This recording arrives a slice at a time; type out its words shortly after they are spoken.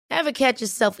Ever catch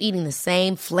yourself eating the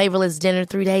same flavorless dinner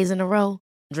 3 days in a row?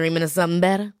 Dreaming of something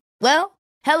better? Well,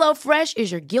 HelloFresh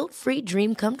is your guilt-free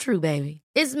dream come true, baby.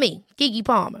 It's me, Keke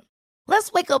Palmer.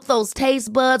 Let's wake up those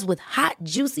taste buds with hot,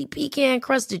 juicy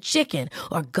pecan-crusted chicken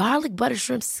or garlic butter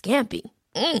shrimp scampi.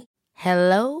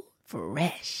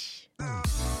 HelloFresh.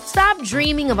 Stop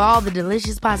dreaming of all the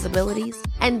delicious possibilities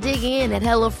and dig in at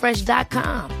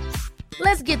HelloFresh.com.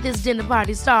 Let's get this dinner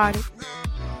party started.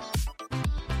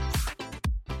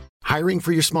 Hiring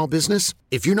for your small business?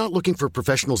 If you're not looking for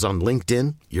professionals on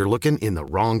LinkedIn, you're looking in the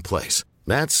wrong place.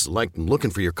 That's like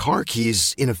looking for your car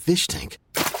keys in a fish tank.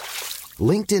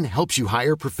 LinkedIn helps you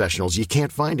hire professionals you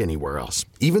can't find anywhere else,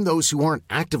 even those who aren't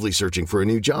actively searching for a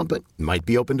new job but might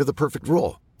be open to the perfect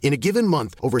role. In a given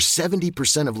month, over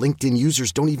 70% of LinkedIn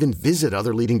users don't even visit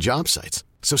other leading job sites.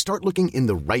 So start looking in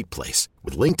the right place.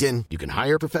 With LinkedIn, you can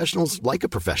hire professionals like a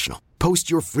professional.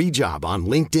 Post your free job on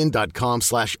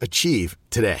linkedin.com/achieve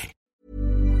today.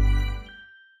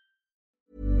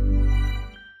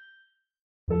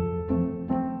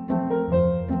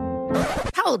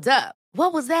 Hold up.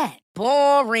 What was that?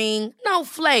 Boring. No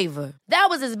flavor. That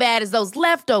was as bad as those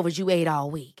leftovers you ate all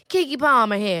week. Keke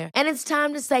Palmer here, and it's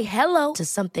time to say hello to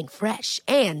something fresh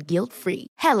and guilt-free.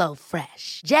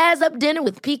 HelloFresh. Jazz up dinner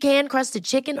with pecan-crusted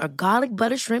chicken or garlic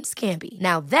butter shrimp scampi.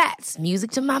 Now that's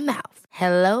music to my mouth.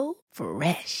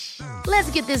 HelloFresh.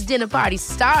 Let's get this dinner party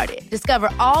started. Discover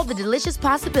all the delicious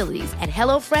possibilities at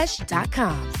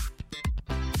HelloFresh.com.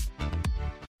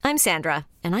 I'm Sandra,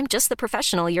 and I'm just the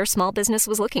professional your small business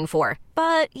was looking for.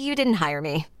 But you didn't hire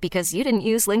me because you didn't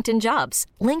use LinkedIn Jobs.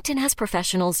 LinkedIn has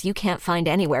professionals you can't find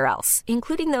anywhere else,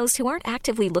 including those who aren't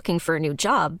actively looking for a new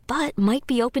job, but might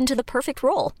be open to the perfect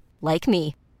role, like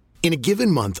me. In a given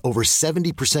month, over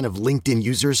 70% of LinkedIn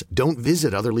users don't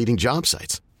visit other leading job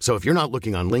sites. So if you're not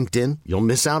looking on LinkedIn, you'll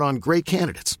miss out on great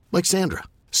candidates like Sandra.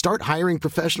 Start hiring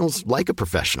professionals like a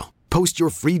professional. Post your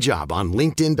free job on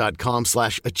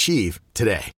linkedin.com/achieve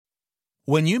today.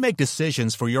 When you make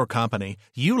decisions for your company,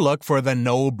 you look for the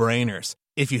no-brainers.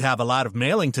 If you have a lot of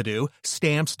mailing to do,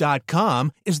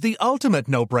 Stamps.com is the ultimate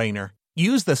no-brainer.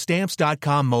 Use the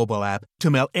Stamps.com mobile app to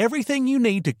mail everything you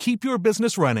need to keep your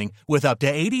business running with up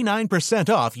to 89%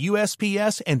 off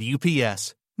USPS and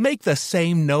UPS. Make the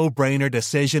same no-brainer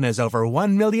decision as over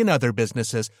 1 million other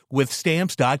businesses with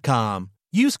Stamps.com.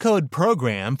 Use code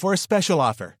PROGRAM for a special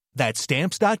offer. That's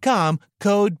Stamps.com,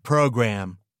 code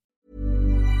PROGRAM.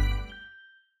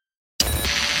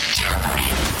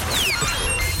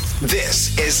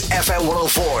 This is FM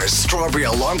 104's Strawberry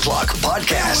Alarm Clock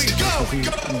Podcast.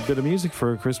 A bit of music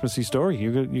for a Christmassy story.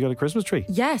 You got a Christmas tree?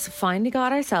 Yes, finally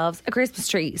got ourselves a Christmas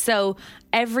tree. So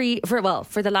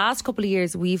for the last couple of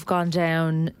years, we've gone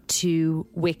down to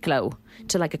Wicklow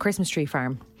to like a Christmas tree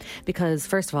farm because,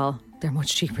 first of all, they're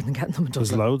much cheaper than getting them in Dublin.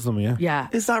 There's loads of them, yeah. Yeah.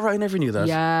 Is that right? I never knew that.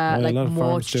 Yeah, a like lot of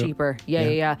farms much do it. cheaper.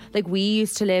 Yeah. Like we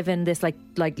used to live in this like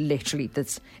literally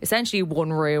this essentially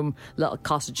one room little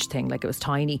cottage thing. Like it was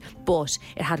tiny, but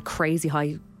it had crazy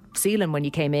high ceiling when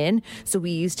you came in. So we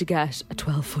used to get a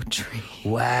 12-foot tree.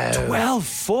 Wow. 12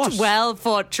 foot?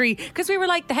 12-foot tree. Because we were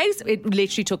like, the house, it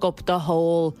literally took up the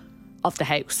whole of the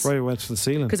house. Right, it went to the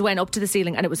ceiling. Because it went up to the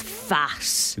ceiling and it was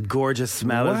fat. Gorgeous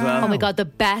smell as well. Oh my God, the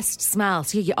best smell.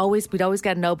 So we'd always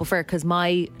get a noble fir because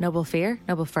my noble fir.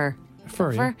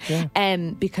 Fir, yeah.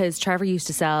 Because Trevor used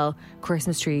to sell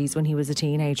Christmas trees when he was a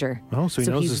teenager. Oh, so he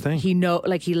knows his thing. He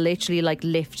literally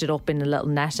lifted up in a little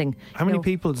netting. How many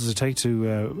people does it take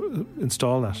to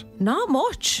install that? Not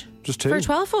much. Just two? For a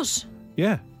 12-foot.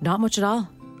 Yeah. Not much at all.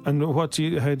 And how do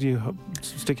you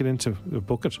stick it into a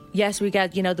bucket? Yes, we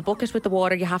get, the bucket with the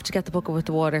water. You have to get the bucket with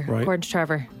the water, right, according to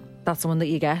Trevor. That's the one that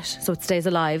you get, so it stays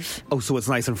alive. Oh, so it's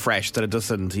nice and fresh, that it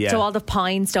doesn't, yeah. So all the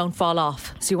pines don't fall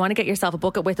off. So you want to get yourself a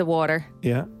bucket with the water.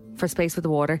 Yeah. For space with the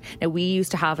water. Now, we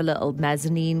used to have a little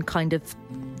mezzanine kind of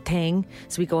thing.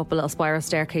 So we go up a little spiral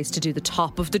staircase to do the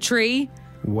top of the tree.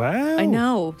 Wow. I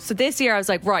know. So this year I was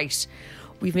like, right,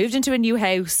 we've moved into a new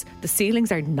house. The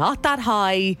ceilings are not that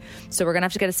high. So we're going to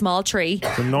have to get a small tree.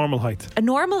 It's a normal height. A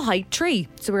normal height tree.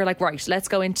 So we were like, right, let's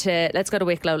go to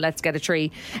Wicklow, let's get a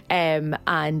tree. And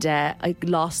I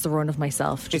lost the run of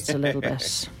myself just a little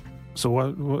bit. So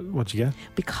what'd you get?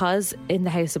 Because in the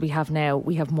house that we have now,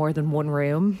 we have more than one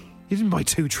room. You didn't buy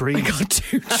two trees. I got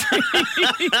two trees.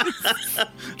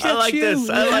 I like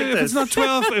this.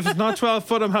 If it's not 12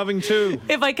 foot, I'm having two.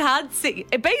 If I can't see,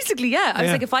 basically, yeah. I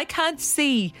was like, if I can't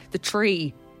see the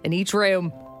tree in each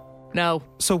room, no.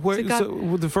 So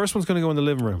the first one's going to go in the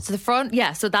living room. So the front,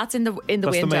 yeah. So that's in the window.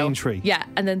 That's the main tree. Yeah,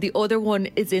 and then the other one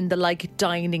is in the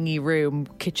dining-y room,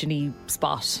 kitchen-y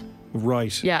spot.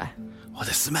 Right. Yeah. Oh,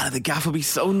 the smell of the gaff will be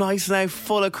so nice now,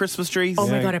 full of Christmas trees. Oh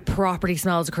my God, it properly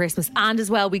smells of Christmas. And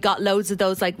as well, we got loads of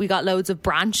those, like we got loads of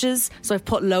branches. So I've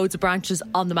put loads of branches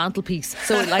on the mantelpiece.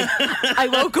 So like I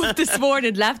woke up this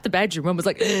morning, left the bedroom and was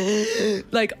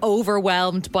like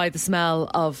overwhelmed by the smell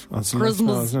of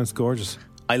Christmas. Isn't it? It's gorgeous.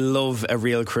 I love a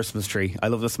real Christmas tree. I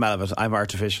love the smell of it. I'm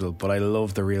artificial, but I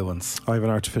love the real ones. I have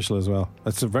an artificial as well.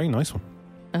 It's a very nice one.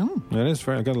 Oh. It is.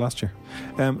 I got it last year.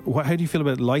 How do you feel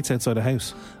about lights outside the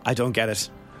house? I don't get it.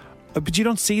 But you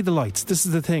don't see the lights. This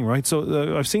is the thing, right?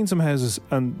 So I've seen some houses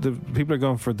and the people are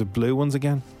going for the blue ones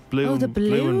again. The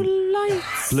blue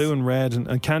lights. Blue and red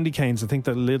and candy canes. I think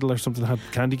that Lidl or something had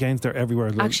candy canes. They're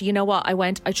everywhere. Actually, you know what?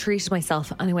 I treated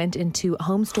myself and I went into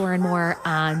Home Store and More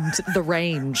and The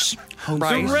Range.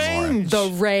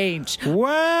 The Range.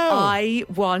 Wow. I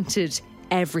wanted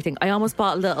everything. I almost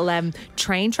bought a little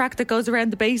train track that goes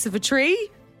around the base of a tree.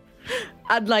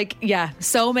 And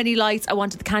so many lights. I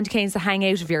wanted the candy canes to hang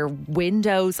out of your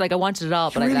windows. Like I wanted it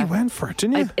all. You really went for it,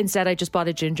 didn't you? Instead, I just bought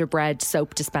a gingerbread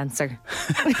soap dispenser.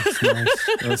 That's nice.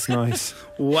 That's nice.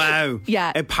 Wow.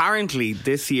 Yeah. Apparently,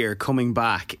 this year coming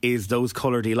back is those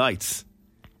coloured lights.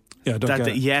 Yeah,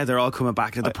 they're all coming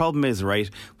back. The problem is, right,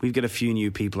 we've got a few new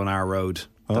people on our road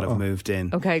that have moved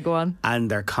in. Okay, go on. And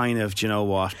they're kind of, do you know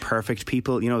what, perfect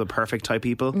people. You know, the perfect type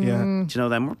people. Yeah. Do you know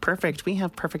them? We're perfect. We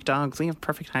have perfect dogs. We have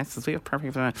perfect houses. We have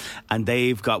perfect... And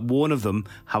they've got, one of them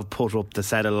have put up the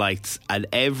set of lights. And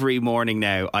every morning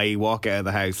now, I walk out of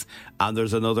the house and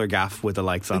there's another gaff with the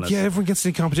lights on it. Yeah, everyone gets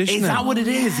the competition Is now. that what it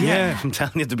is? Yeah. I'm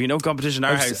telling you, there'll be no competition in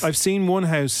our house. I've seen one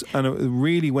house and it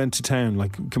really went to town,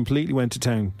 like completely went to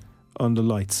town on the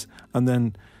lights. And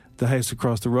then the house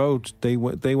across the road, they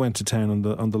went to town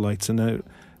on the lights, and now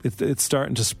it's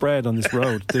starting to spread on this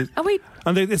road.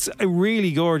 It's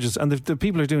really gorgeous, and the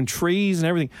people are doing trees and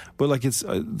everything. But like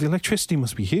the electricity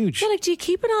must be huge. Yeah, like do you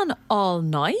keep it on all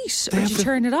night, or do you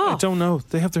turn it off? I don't know.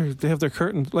 They have their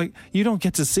curtains. Like you don't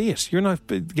get to see it. You're not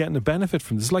getting a benefit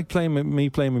from this. It's like playing my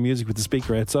music with the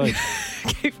speaker outside.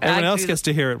 Everyone else gets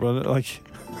to hear it, but like.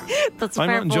 That's a I'm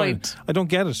fair not enjoying point. it. I don't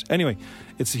get it. Anyway,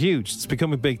 it's huge. It's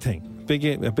become a big thing.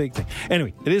 A big thing.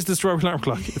 Anyway, it is the Strawberry Alarm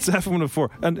Clock. It's FM104.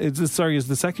 And is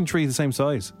the second tree the same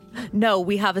size? No,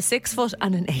 we have a 6 foot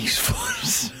and an 8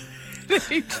 foot.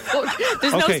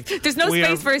 There's no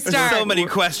space for a star. So many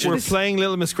questions. We're playing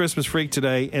Little Miss Christmas Freak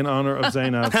today in honour of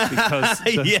Zainab because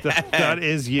that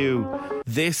is you.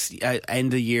 This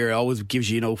end of year always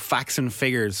gives you, facts and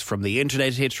figures from the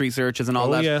internet hit researches and all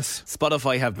that. Yes.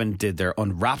 Spotify did their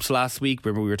Unwrapped last week.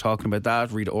 Remember we were talking about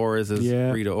that? Rita Ora's.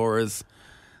 Rita Ora's.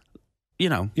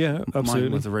 Yeah, absolutely.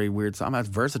 Mine was a very weird song. That's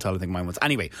versatile, I think mine was.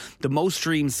 Anyway, the most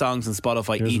streamed songs on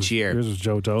Spotify each year. Yours was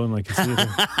Joe Dolan, I can see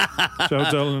it. Joe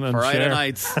Dolan and Friday Cher.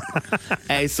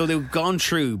 nights. So they've gone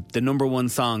through the number one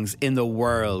songs in the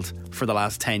world for the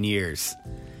last 10 years.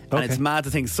 And it's mad to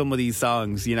think some of these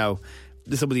songs, some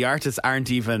of the artists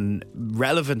aren't even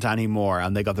relevant anymore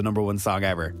and they got the number one song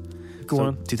ever. Go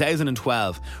on.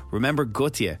 2012, Remember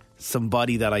Gotye,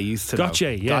 somebody that I used to know.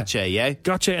 Gotye, yeah.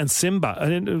 Gotye and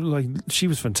Simba. She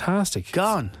was fantastic.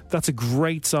 Gone. That's a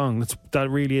great song. That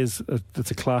really is.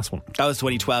 That's a class one. That was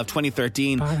 2012.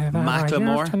 2013,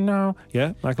 Macklemore.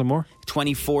 Yeah, Macklemore.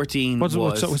 2014 what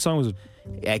song was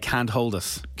it? Can't Hold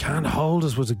Us. Can't Hold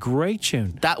Us was a great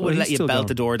tune. That would let you belt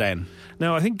the door down.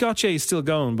 Now, I think Gotye is still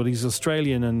going, but he's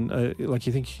Australian and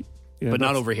you think... Yeah, but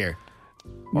not over here.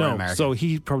 No, American. So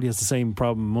he probably has the same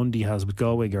problem Mundy has with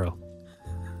Galway Girl.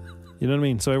 You know what I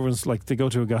mean? So everyone's like, they go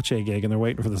to a Gotye gig and they're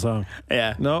waiting for the song.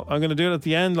 Yeah. No, I'm going to do it at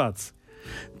the end, lads.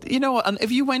 You know what? And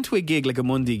if you went to a gig like a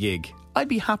Mundy gig, I'd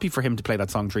be happy for him to play that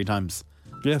song 3 times.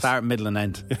 Yes. Start, middle and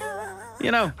end.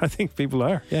 I think people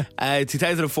are, yeah.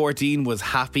 2014 was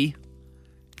Happy.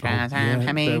 That's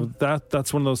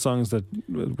one of those songs that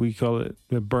we call it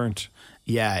burnt.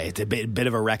 Yeah, it's a bit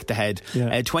of a wreck the head.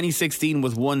 Yeah. 2016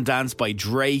 was One Dance by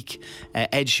Drake.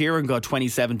 Ed Sheeran got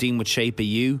 2017 with Shape of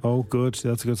You. Oh, good.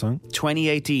 That's a good song.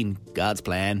 2018, God's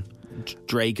Plan.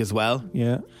 Drake as well.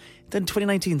 Yeah. Then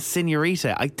 2019,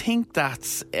 Senorita. I think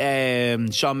that's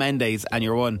Shawn Mendes and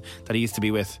your one that he used to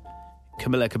be with,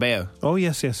 Camila Cabello. Oh,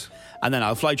 yes. And then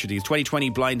I'll fly through these. 2020,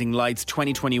 Blinding Lights.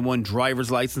 2021, Driver's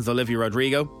License, Olivia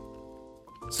Rodrigo.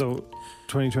 So,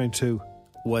 2022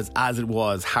 was As It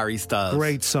Was, Harry Styles.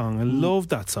 Great song. I love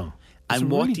that song. There's and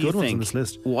what really do you good think? On this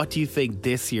list. What do you think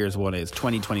this year's one is?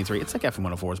 2023. It's like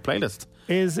FM104's playlist.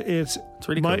 Is it? It's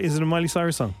really cool. Is it a Miley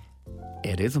Cyrus song?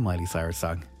 It is a Miley Cyrus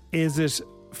song. Is it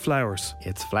Flowers?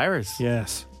 It's Flowers.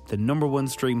 Yes. The number one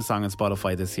stream song on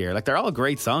Spotify this year. Like, they're all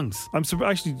great songs. I'm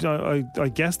actually, I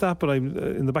guessed that, but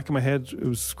in the back of my head, it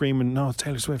was screaming, no, it's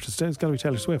Taylor Swift. It's got to be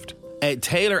Taylor Swift.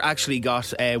 Taylor actually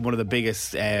got one of the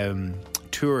biggest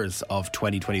tours of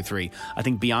 2023. I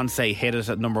think Beyonce hit it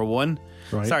at number 1.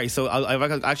 Right. Sorry, so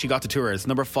I've actually got the tours.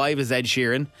 Number 5 is Ed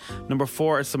Sheeran. Number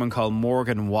 4 is someone called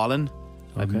Morgan Wallen.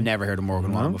 I've never heard of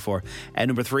Morgan Wallen before.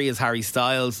 Number 3 is Harry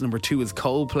Styles. Number 2 is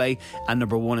Coldplay. And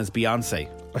number 1 is Beyonce.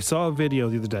 I saw a video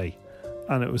the other day,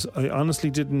 and I honestly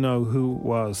didn't know who it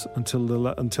was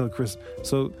until Chris.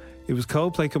 So it was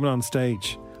Coldplay coming on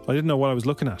stage. I didn't know what I was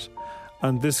looking at,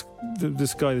 and this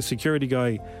guy, the security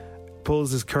guy,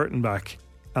 pulls his curtain back,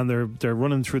 and they're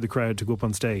running through the crowd to go up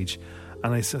on stage,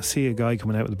 and I see a guy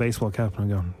coming out with a baseball cap, and I'm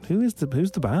going, who's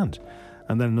the band?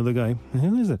 And then another guy,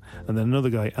 who is it? And then another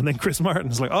guy, and then Chris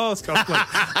Martin's like, oh, it's Coldplay.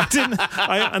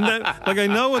 I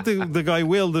know what the guy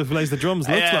Will that plays the drums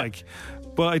looks like,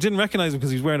 but I didn't recognise him because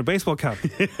he was wearing a baseball cap.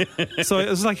 So it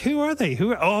was like, who are they?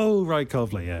 Oh, right,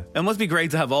 Coldplay, yeah. It must be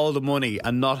great to have all the money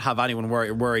and not have anyone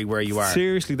worry where you are.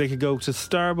 Seriously, they could go to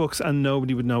Starbucks and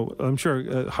nobody would know. I'm sure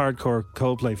hardcore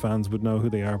Coldplay fans would know who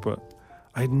they are, but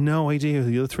I had no idea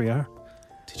who the other three are.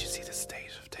 Did you see the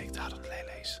state of Take That on Late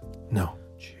Late? No.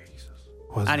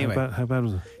 Anyway, how bad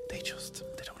was it? They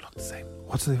don't look the same.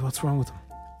 What's wrong with them?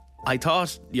 I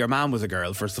thought your man was a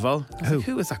girl, first of all. Who? Like,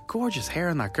 who is that gorgeous hair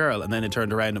on that girl? And then it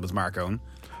turned around and it was Mark Owen.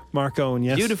 Mark Owen,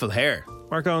 yes. Beautiful hair.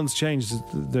 Mark Owen's changed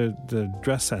the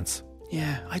dress sense.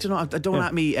 Yeah, I don't know. Don't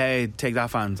let me Take That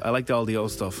fans. I liked all the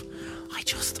old stuff. I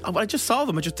just saw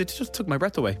them. It just took my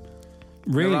breath away.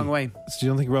 Really? The wrong way. So you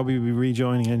don't think Robbie will be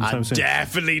rejoining anytime soon?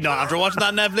 Definitely not. After watching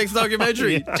that Netflix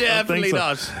documentary, definitely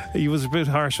not. He was a bit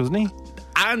harsh, wasn't he?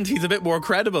 And he's a bit more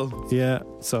credible. Yeah,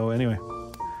 so anyway.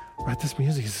 Right, this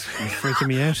music is freaking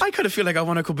me out. I kind of feel like I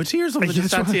want a cup of tea or something.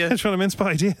 I'm trying to mince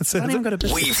by ideas.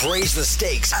 We've raised the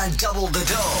stakes and doubled the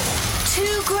dough.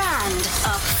 $2,000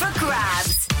 up for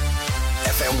grabs.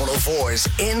 FM 104's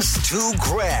Inst 2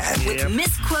 Grand. With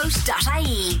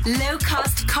misquote.ie. Low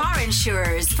cost car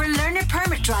insurers for learner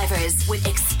permit drivers with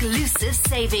exclusive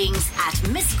savings at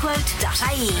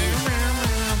misquote.ie.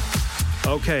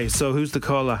 Okay, so who's the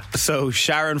caller? So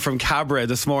Sharon from Cabra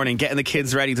this morning, getting the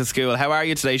kids ready to school. How are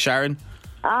you today, Sharon?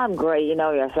 I'm great, you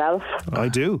know yourself. I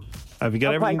do. Have you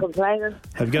got everything? Complaining.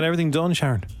 Have you got everything done,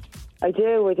 Sharon? I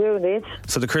do indeed.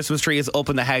 So the Christmas tree is up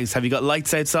in the house. Have you got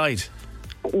lights outside?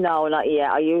 No, not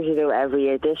yet. I usually do it every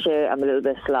year. This year I'm a little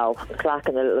bit slow,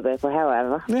 slacking a little bit, but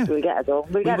however, we'll get it done.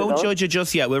 We won't judge you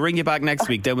just yet. We'll ring you back next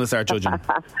week, then we'll start judging.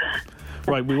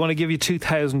 Right, we want to give you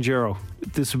 €2,000.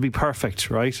 This would be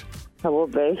perfect, right? It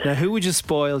would be. Now, who would you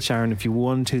spoil, Sharon, if you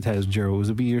won €2,000? Would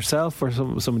it be yourself or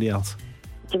somebody else?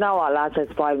 Do you know what, lads? I'd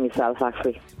spoil myself,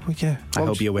 actually. Well, yeah. I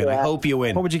hope you win. I hope you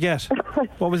win. What would you get?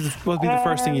 What would be the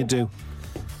first thing you'd do?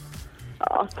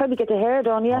 I'd probably get the hair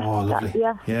done, yeah. Oh, lovely.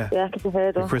 Yeah, get the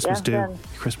hair done. Your Christmas do. Then.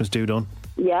 Christmas do done.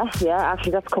 Yeah,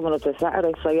 actually that's coming up this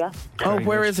Saturday, so yeah. Oh,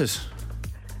 where is it?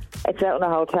 It's out in a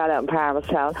hotel out in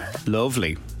Palmerstown.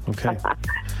 Lovely. Okay.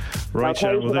 Right,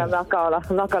 Sharon. Well, I'm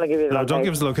not going to give you the location. Don't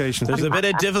give us the location. There's a bit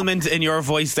of divilment in your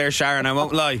voice there, Sharon, I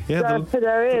won't lie. Yeah,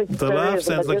 there is. The laugh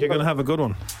sounds like you're going to have a good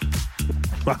one.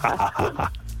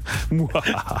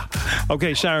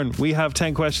 Okay, Sharon, we have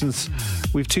 10 questions.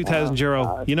 We've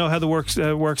 €2,000. You know how the works,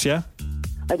 yeah?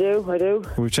 I do.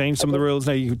 We've changed some of the rules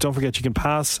now. Don't forget, you can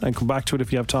pass and come back to it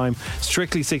if you have time.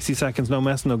 Strictly 60 seconds, no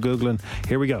messing, no Googling.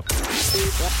 Here we go.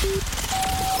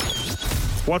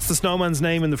 What's the snowman's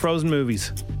name in the Frozen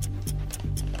movies?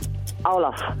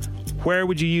 Olaf. Where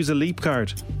would you use a leap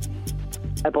card?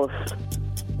 A bus.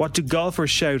 What do golfers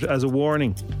shout as a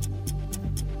warning?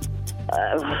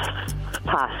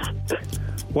 Pass.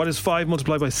 What is 5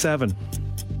 multiplied by 7?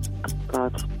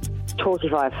 God.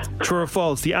 45. True or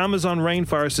false? The Amazon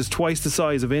rainforest is twice the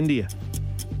size of India.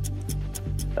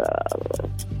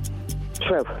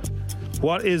 True.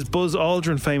 What is Buzz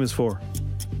Aldrin famous for?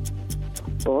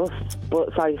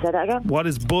 Sorry, say that again? What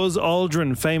is Buzz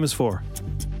Aldrin famous for?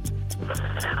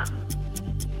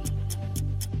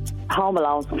 Home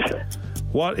Alone.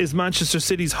 What is Manchester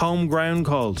City's home ground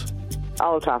called?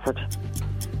 Old Trafford.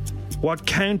 What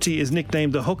county is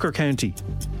nicknamed the Hooker County?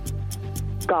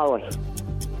 Galway.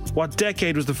 What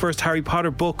decade was the first Harry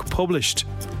Potter book published?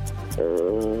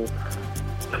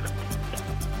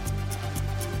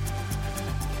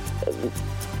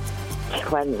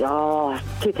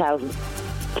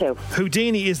 2002.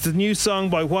 Houdini is the new song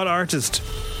by what artist?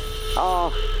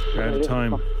 Oh. We're out of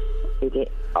time.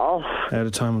 Out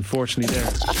of time, unfortunately,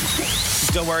 there.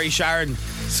 Don't worry, Sharon.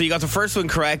 So you got the first one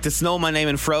correct. The snowman name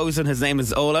in Frozen, his name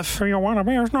is Olaf. Do you want to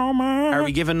be a snowman? Are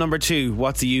we given number 2?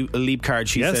 What's a leap card?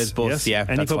 She says bus. Yes. Yeah,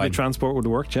 any that's public fine. transport would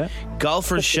work, yeah.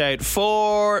 Golfers shout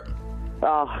for...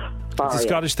 Oh, It's a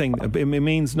Scottish thing. It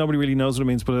means, nobody really knows what it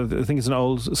means, but I think it's an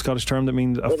old Scottish term that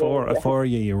means a for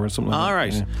you or something like that. All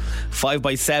right. Yeah. 5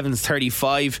 by 7's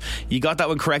 35. You got that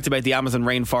one correct about the Amazon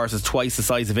rainforest is twice the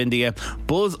size of India.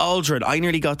 Buzz Aldrin, I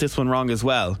nearly got this one wrong as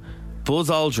well. Buzz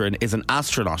Aldrin is an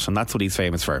astronaut, and that's what he's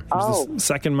famous for. He's the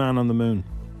second man on the moon.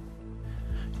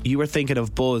 You were thinking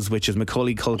of Buzz, which is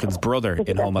Macaulay Culkin's brother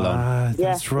in Home Alone.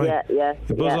 That's right. Yeah.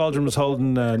 Buzz Aldrin was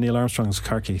holding Neil Armstrong's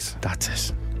car keys. That's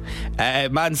it.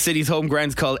 Man City's home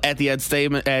ground's called Etihad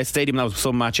Stadium. That was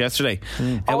some match yesterday.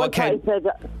 What did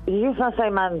you not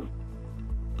say Man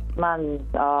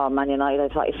United? I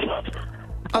thought you said.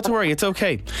 Not to worry, it's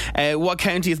okay. What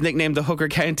county is nicknamed the Hooker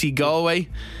County, Galway?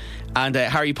 And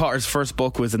Harry Potter's first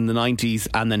book was in the 90s,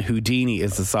 and then Houdini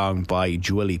is the song by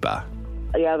Dua Lipa.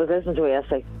 Yeah, I was listening to it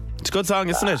yesterday. It's a good song,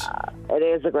 isn't it? It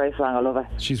is a great song. I love it.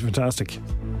 She's fantastic.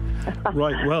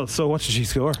 Right, well, so what did she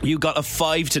score? You got a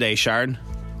 5 today, Sharon.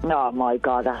 Oh my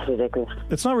God, that's ridiculous.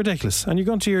 It's not ridiculous. And you're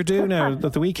going to your do now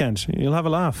at the weekend. You'll have a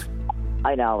laugh.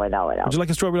 I know. Would you like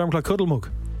a strawberry alarm clock cuddle mug?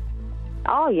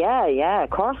 Oh, yeah. Of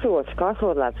course we would,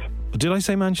 lads. Did I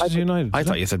say Manchester United? I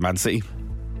thought you said Man City.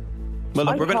 Well,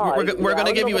 look, we're going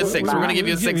to give you a 6. We're going to give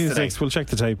you a 6 today. We'll check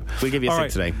the tape. We'll give you a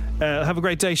 6 today. Have a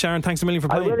great day, Sharon. Thanks a million for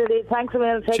playing. I really did. Thanks a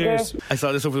million. Take Cheers. care. I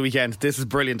saw this over the weekend. This is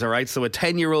brilliant, all right? So a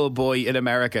 10-year-old boy in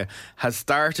America has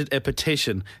started a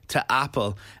petition to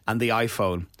Apple and the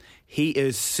iPhone. He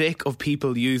is sick of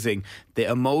people using the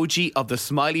emoji of the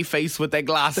smiley face with their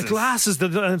glasses. The glasses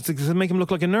that make him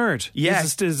look like a nerd. Yeah.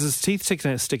 His teeth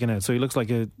sticking out, so he looks like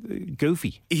a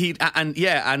goofy. And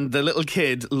the little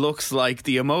kid looks like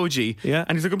the emoji. Yeah.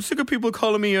 And he's like, I'm sick of people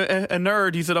calling me a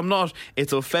nerd. He said, I'm not.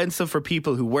 It's offensive for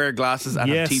people who wear glasses and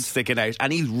have teeth sticking out.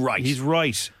 And he's right. He's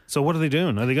right. So what are they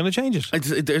doing? Are they going to change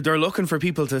it? They're looking for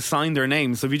people to sign their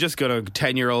names. So if you just go to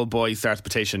 10-year-old boy starts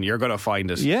petition, you're going to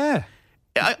find it. Yeah.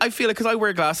 I feel it because I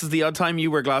wear glasses the odd time.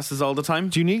 You wear glasses all the time.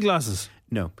 Do you need glasses?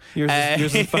 No. Yours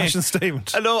is a fashion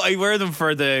statement. No, I wear them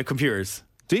for the computers.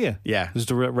 Do you? Yeah. Just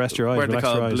to rest your eyes. What are they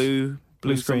called?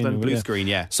 Blue screen,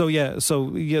 yeah. So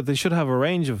they should have a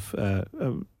range of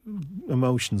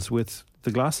emotions with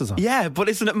the glasses on. Yeah, but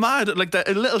isn't it mad? Like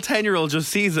a little 10-year-old just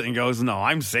sees it and goes, no,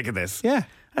 I'm sick of this. Yeah.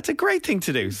 That's a great thing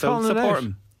to do. So support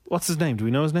him. What's his name? Do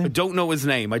we know his name? I don't know his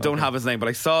name. I don't have his name, but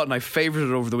I saw it and I favoured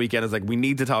it over the weekend. I was like, we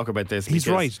need to talk about this. He's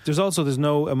right. There's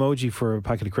no emoji for a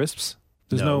packet of crisps.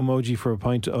 There's no emoji for a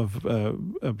pint of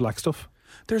black stuff.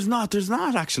 There's not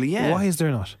actually, yeah. Why is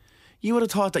there not? You would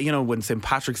have thought that, when St.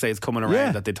 Patrick's Day is coming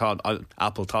around, that they thought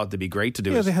Apple thought they'd be great to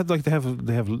do it. Yeah, they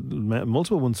have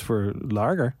multiple ones for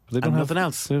lager. But they don't have nothing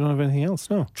else. They don't have anything else.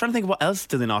 No. I'm trying to think, what else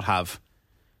do they not have?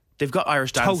 They've got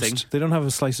Irish dancing. Toast. They don't have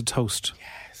a slice of toast.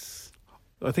 Yes.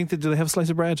 I think do they have a slice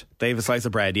of bread? They have a slice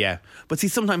of bread, yeah. But see,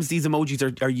 sometimes these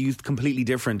emojis are used completely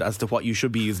different as to what you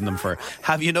should be using them for.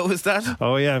 Have you noticed that?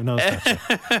 Oh yeah, I've noticed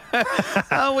that.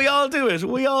 Oh, we all do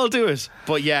it.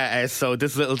 But yeah, so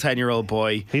this little 10-year-old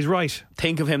boy, he's right.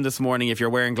 Think of him this morning if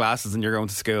you're wearing glasses and you're going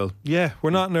to school. Yeah,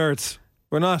 we're not nerds.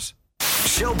 We're not.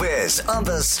 Showbiz on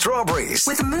the Strawberries.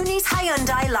 With Mooney's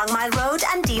Hyundai, Long Mile Road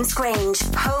and Dean's Grange.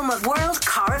 Home of World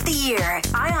Car of the Year.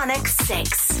 Ioniq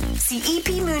 6. See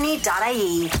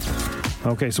epmooney.ie.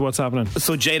 Okay, so what's happening?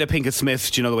 So Jada Pinkett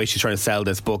Smith, do you know the way she's trying to sell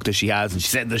this book that she has? And she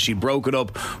said that she broke it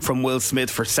up from Will Smith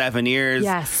for 7 years.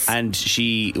 Yes. And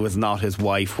she was not his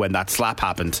wife when that slap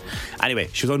happened. Anyway,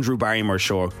 she was on Drew Barrymore's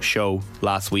show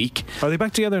last week. Are they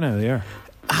back together now? They are.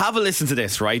 Have a listen to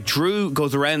this, right? Drew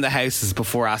goes around the houses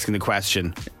before asking the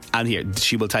question. And here,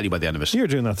 she will tell you by the end of it. You're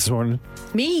doing that this morning.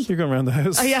 Me? You're going around the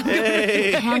house. Oh, yeah.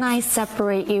 Hey. Can I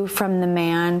separate you from the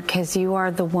man? Because you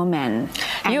are the woman.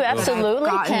 You absolutely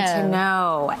I've gotten to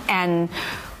know. And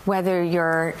whether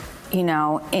you're,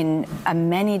 in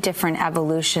many different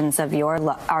evolutions of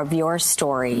your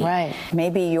story. Right.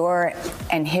 Maybe you're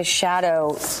and his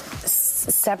shadow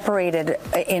separated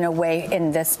in a way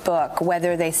in this book,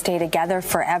 whether they stay together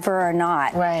forever or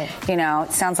not. Right.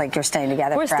 It sounds like you're staying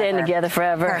together We're forever. staying together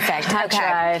forever. Perfect. I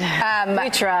tried. We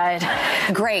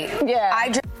tried. Great.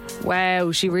 Yeah.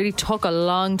 Wow, she really took a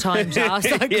long time to ask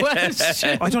that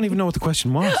question. I don't even know what the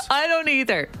question was. I don't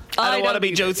either. I don't want to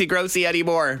be Josie Grossi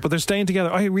anymore. But they're staying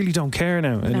together. I really don't care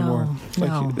now anymore.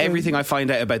 No. Everything I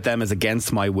find out about them is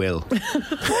against my will.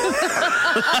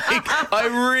 I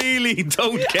really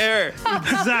don't care.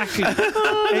 Exactly.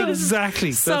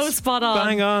 So That's spot on.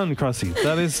 Bang on, Crossy.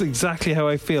 That is exactly how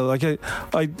I feel. Like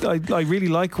I really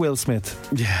like Will Smith.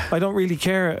 Yeah. I don't really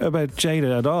care about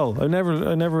Jada at all. I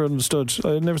never understood.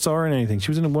 I never saw her in anything.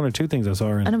 She was in 1 or 2 things I saw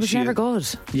her in. And it was never good.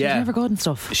 She was never good and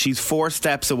stuff. She's 4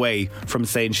 steps away from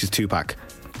saying she's Tupac.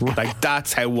 Like,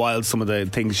 that's how wild some of the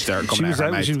things started coming out of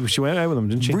her mouth. She went out with him,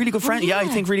 didn't she? Really good friend. Yeah, I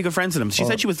think really good friends with him. She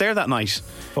said she was there that night.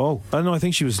 Oh, I know. I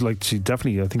think she was like, I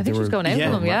think they were going out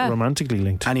with him, yeah. romantically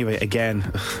linked. Anyway,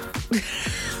 again.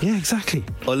 Yeah, exactly.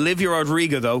 Olivia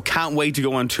Rodrigo, though, can't wait to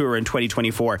go on tour in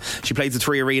 2024. She plays the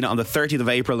 3 Arena on the 30th of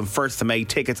April and 1st of May.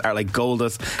 Tickets are like gold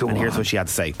dust. Here's what she had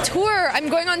to say. I'm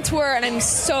going on tour and I'm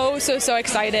so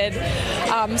excited.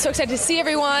 So excited to see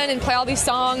everyone and play all these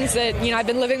songs that, I've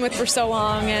been living with for so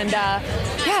long, and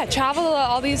travel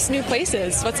all these new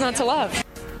places. What's not to love?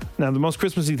 Now, the most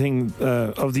Christmassy thing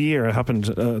of the year happened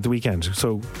the weekend.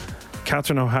 So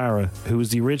Catherine O'Hara, who was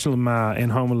the original Ma in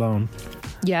Home Alone,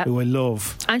 who I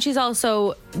love. And she's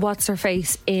also, what's her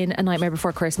face, in A Nightmare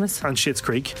Before Christmas. And Schitt's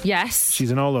Creek. Yes.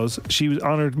 She's in all those. She was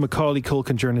honoured Macaulay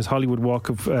Culkin during his Hollywood Walk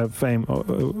of Fame.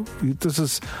 This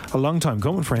is a long time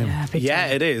coming for him. Yeah,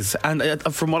 it is. And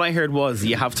from what I heard was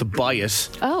you have to buy it.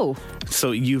 Oh.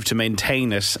 So you have to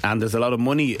maintain it, and there's a lot of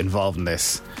money involved in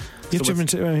this. You have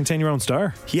to maintain your own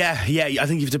star. Yeah. I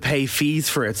think you have to pay fees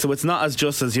for it. So it's not as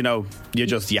just as, you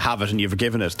have it and you've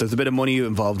given it. There's a bit of money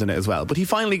involved in it as well. But he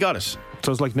finally got it.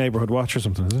 So it's like Neighbourhood Watch or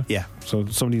something, is it? Yeah. So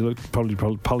somebody probably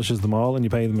polishes them all and you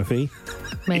pay them a fee?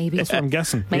 Maybe. That's what I'm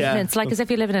guessing. Maintenance, like as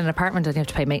if you live in an apartment and you have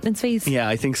to pay maintenance fees. Yeah,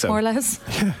 I think so. More or less.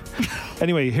 Yeah.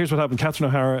 Anyway, here's what happened. Catherine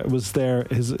O'Hara was there,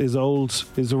 his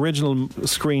original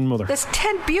screen mother. This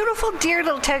beautiful, dear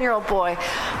little 10-year-old boy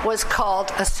was called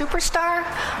a superstar,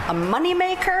 a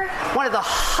moneymaker, one of the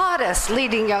hottest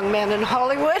leading young men in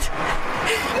Hollywood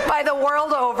by the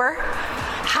world over.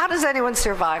 How does anyone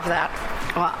survive that?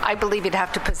 Well, I believe you'd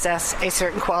have to possess a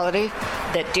certain quality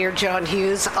that dear John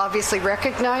Hughes obviously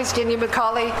recognized in you,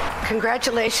 Macaulay.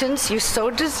 Congratulations, you so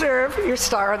deserve your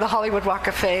star on the Hollywood Walk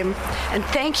of Fame. And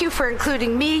thank you for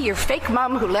including me, your fake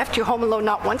mom who left you home alone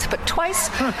not once but twice,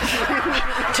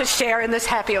 to share in this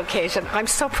happy occasion. I'm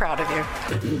so proud of you.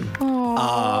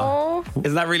 Aww.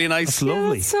 Isn't that really nice? That's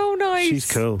lovely. That's so nice. She's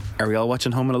cool. Are we all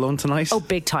watching Home Alone tonight? Oh,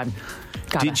 big time.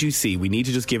 Did you see, we need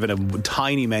to just give it a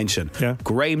tiny mention. Yeah.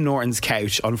 Graham Norton's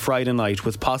couch on Friday night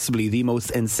was possibly the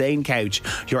most insane couch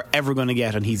you're ever going to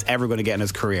get and he's ever going to get in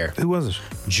his career. Who was it?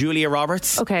 Julia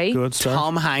Roberts. Okay. Good star.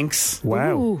 Tom Hanks.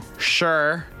 Wow. Ooh.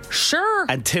 Sure.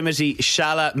 And Timothy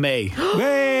Chalamet.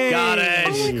 Hey! Got it.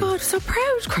 Oh my God, so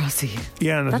proud, Crossy.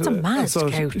 Yeah, that's a mad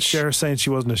couch. Cher saying she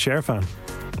wasn't a Cher fan.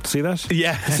 See that?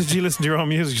 Yeah. Did you listen to your own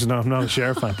music? She said, no, I'm not a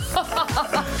Cher fan.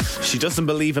 She doesn't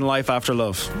believe in life after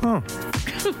love. Oh.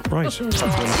 Right.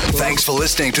 Thanks for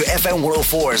listening to FM World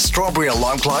 4's Strawberry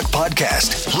Alarm Clock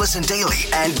podcast. Listen daily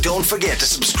and don't forget to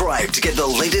subscribe to get the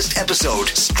latest episode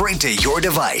straight to your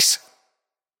device.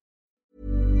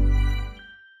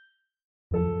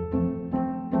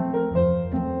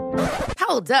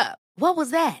 Hold up. What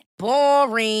was that?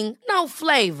 Boring. No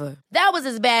flavor. That was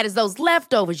as bad as those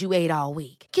leftovers you ate all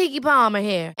week. Keke Palmer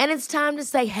here, and it's time to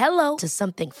say hello to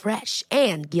something fresh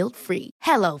and guilt-free.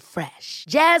 Hello Fresh.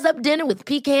 Jazz up dinner with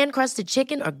pecan-crusted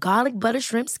chicken or garlic butter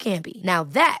shrimp scampi. Now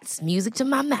that's music to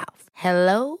my mouth.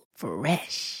 Hello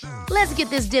Fresh. Let's get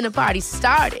this dinner party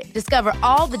started. Discover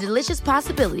all the delicious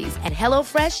possibilities at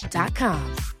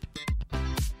HelloFresh.com.